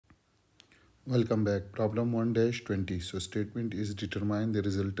Welcome back. Problem 1-20. So statement is determine the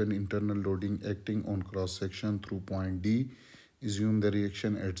resultant internal loading acting on cross section through point D. Assume the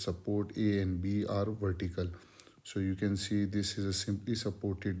reaction at support A and B are vertical. So you can see this is a simply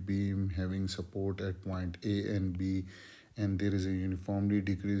supported beam having support at point A and B, and there is a uniformly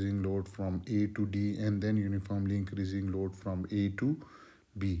decreasing load from A to D and then uniformly increasing load from A to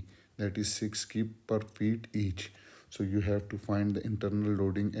B, that is 6 kip per feet each. So you have to find the internal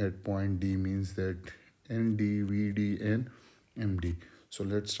loading at point D, means that ND, VD and MD. So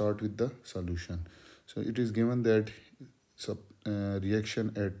let's start with the solution. So it is given that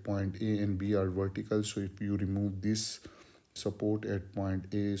reaction at point A and B are vertical. So if you remove this support at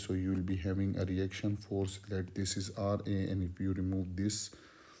point A, so you will be having a reaction force that this is RA, and if you remove this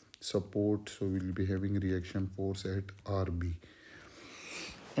support, so we'll be having reaction force at RB.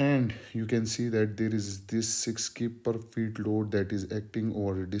 And you can see that there is this 6 kip per feet load that is acting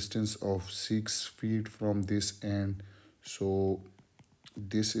over a distance of 6 feet from this end. So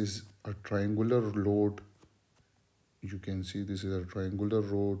this is a triangular load. You can see this is a triangular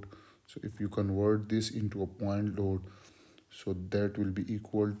load. So if you convert this into a point load, so that will be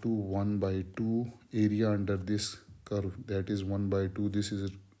equal to 1 by 2 area under this curve, that is 1 by 2. This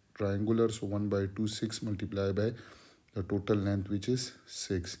is a triangular, so 1 by 2, 6 multiplied by the total length, which is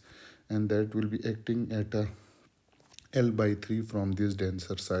 6, and that will be acting at a L by 3 from this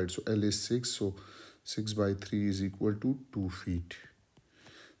denser side. So L is 6, so 6 by 3 is equal to 2 feet.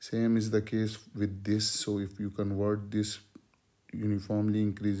 Same is the case with this. So if you convert this uniformly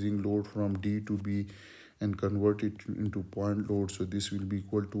increasing load from D to B and convert it into point load, so this will be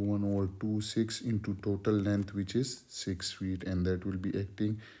equal to 1 over 2, 6 into total length, which is 6 feet, and that will be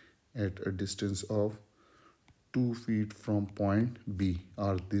acting at a distance of 2 feet from point B,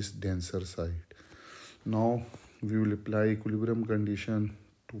 or this denser side. Now we will apply equilibrium condition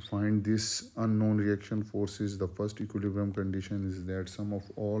to find this unknown reaction forces. The first equilibrium condition is that sum of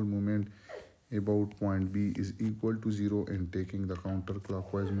all moment about point B is equal to 0 and taking the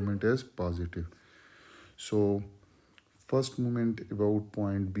counterclockwise moment as positive. So first moment about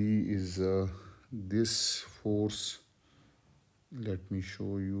point B is this force. Let me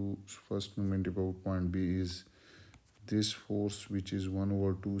show you. First moment about point B is this force, which is 1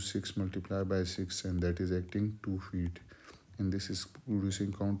 over 2, 6 multiplied by 6, and that is acting 2 feet, and this is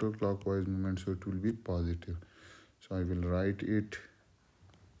producing counterclockwise movement, so it will be positive. So I will write it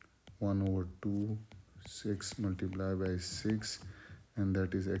 1 over 2, 6 multiplied by 6, and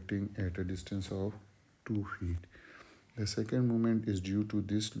that is acting at a distance of 2 feet. The second moment is due to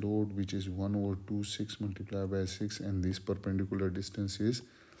this load, which is 1 over 2, 6 multiplied by 6, and this perpendicular distance is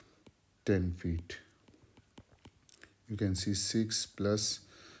 10 feet. You can see 6 plus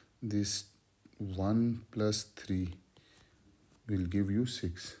this 1 plus 3 will give you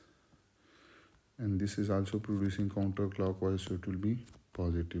 6, and this is also producing counterclockwise, so it will be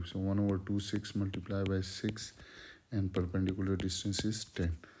positive. So 1 over 2, 6 multiplied by 6, and perpendicular distance is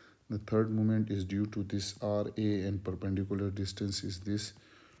 10. The third moment is due to this RA, and perpendicular distance is this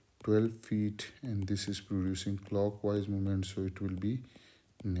 12 feet, and this is producing clockwise movement, so it will be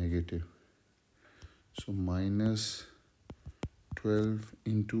negative. So minus 12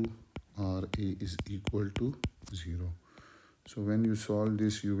 into RA is equal to 0. So when you solve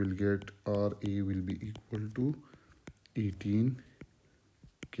this, you will get RA will be equal to 18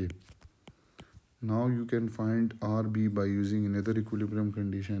 kip. Now you can find RB by using another equilibrium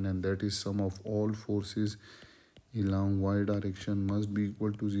condition, and that is sum of all forces along y direction must be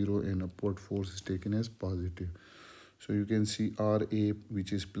equal to 0 and upward force is taken as positive. So you can see RA,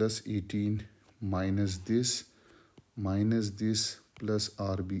 which is plus 18 minus this plus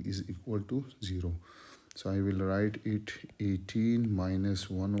RB is equal to 0. So I will write it 18 minus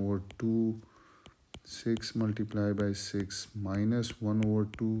 1 over 2, 6 multiplied by 6 minus 1 over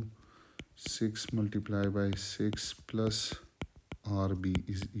 2, 6 multiplied by 6 plus RB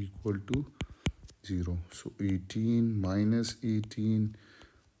is equal to 0. So 18 minus 18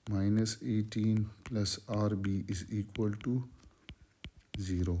 plus RB is equal to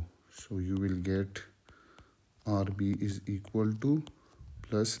 0. So you will get RB is equal to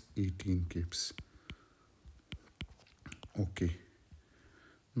plus 18 kips. Okay.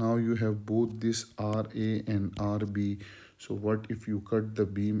 Now you have both this RA and RB. So what if you cut the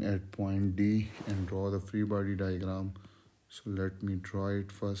beam at point D and draw the free body diagram? So let me draw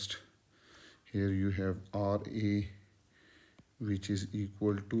it first. Here you have RA, which is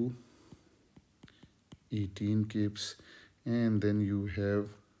equal to 18 kips, and then you have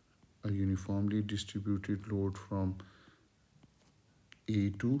a uniformly distributed load from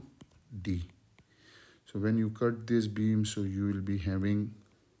A to D. So when you cut this beam, so you will be having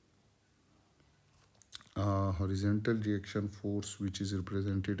horizontal reaction force, which is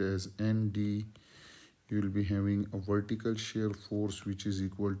represented as ND. You will be having a vertical shear force, which is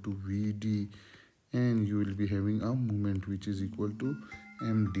equal to VD, and you will be having a moment which is equal to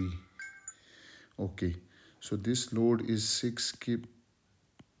MD. Okay, so this load is 6 kip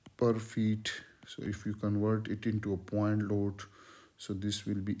per feet. So if you convert it into a point load, so this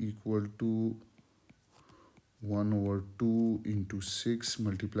will be equal to 1/2 into 6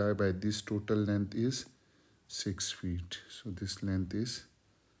 multiplied by this total length is 6 feet. So this length is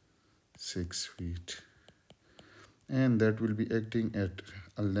 6 feet. And that will be acting at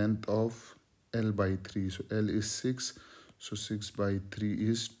a length of L by 3. So L is 6. So 6 by 3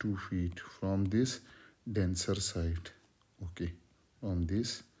 is 2 feet from this denser side. Okay, from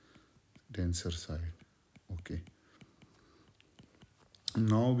this denser side. Okay.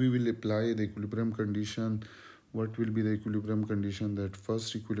 Now we will apply the equilibrium condition. What will be the equilibrium condition? That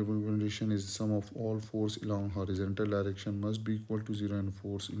first equilibrium condition is sum of all force along horizontal direction must be equal to 0 and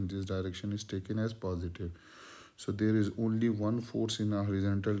force in this direction is taken as positive. So there is only one force in a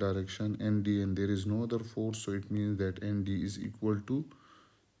horizontal direction, ND, and there is no other force, so it means that ND is equal to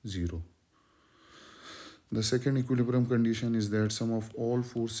 0. The second equilibrium condition is that sum of all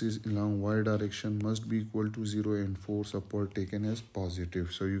forces along y direction must be equal to 0 and force upward taken as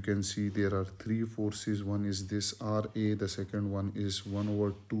positive. So you can see there are three forces. One is this RA, the second one is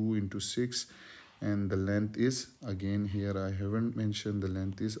 1/2 into 6, and the length is, again here I haven't mentioned, the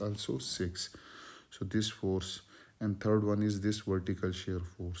length is also 6. So this force, and third one is this vertical shear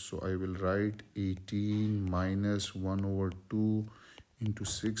force. So I will write 18 minus 1/2 into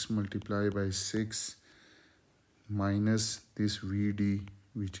 6 multiplied by 6 minus this VD,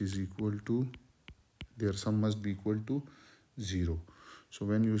 which is equal to, their sum must be equal to 0. So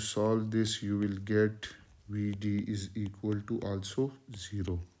when you solve this, you will get VD is equal to also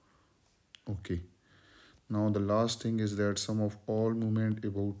 0. Okay. Now the last thing is that sum of all moment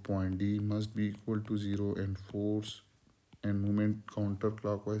about point D must be equal to 0 and force and moment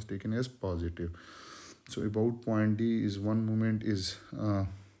counterclockwise taken as positive. So about point D is one moment is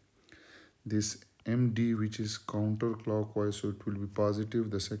this MD, which is counterclockwise, so it will be positive.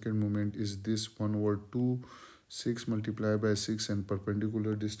 The second moment is this 1/2, 6 multiplied by 6, and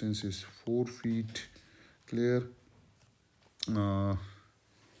perpendicular distance is 4 feet. Clear?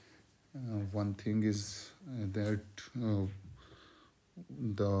 One thing is that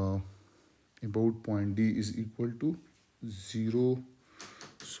the about point D is equal to 0.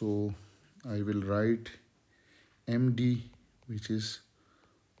 So I will write MD, which is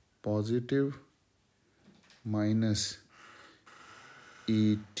positive, minus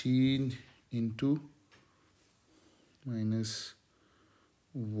 18 into minus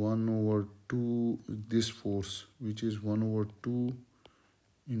 1/2 this force, which is 1/2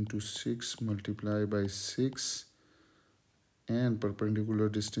 into 6 multiplied by 6, and perpendicular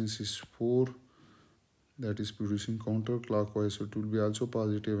distance is 4, that is producing counterclockwise, so it will be also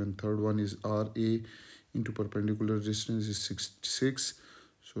positive. And third one is RA into perpendicular distance is 6,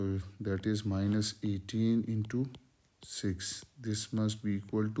 so that is minus 18 into 6. This must be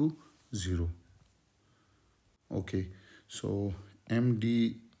equal to 0. Okay, so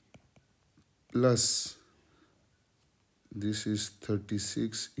MD plus this is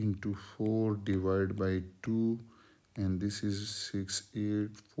 36 into 4 divided by 2, and this is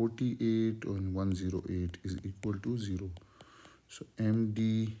 48 and 108 is equal to 0. So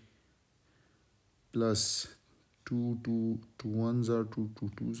MD plus 2 ones are 2, 2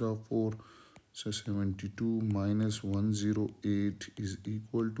 twos are 4, so 72 minus 108 is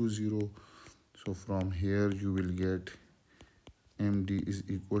equal to 0. So from here you will get MD is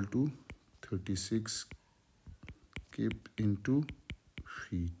equal to 36 kip into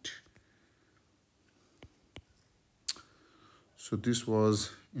feet. So this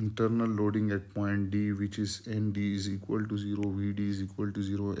was internal loading at point D, which is ND is equal to 0, VD is equal to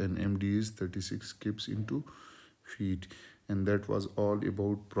 0, and MD is 36 kips into feet. And that was all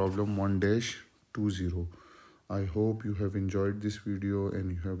about problem 1-20. I hope you have enjoyed this video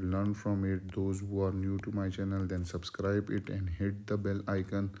and you have learned from it. Those who are new to my channel, then subscribe it and hit the bell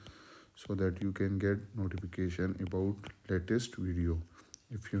icon so that you can get notification about latest video.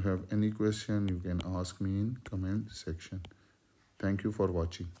 If you have any question, you can ask me in comment section. Thank you for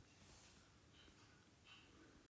watching.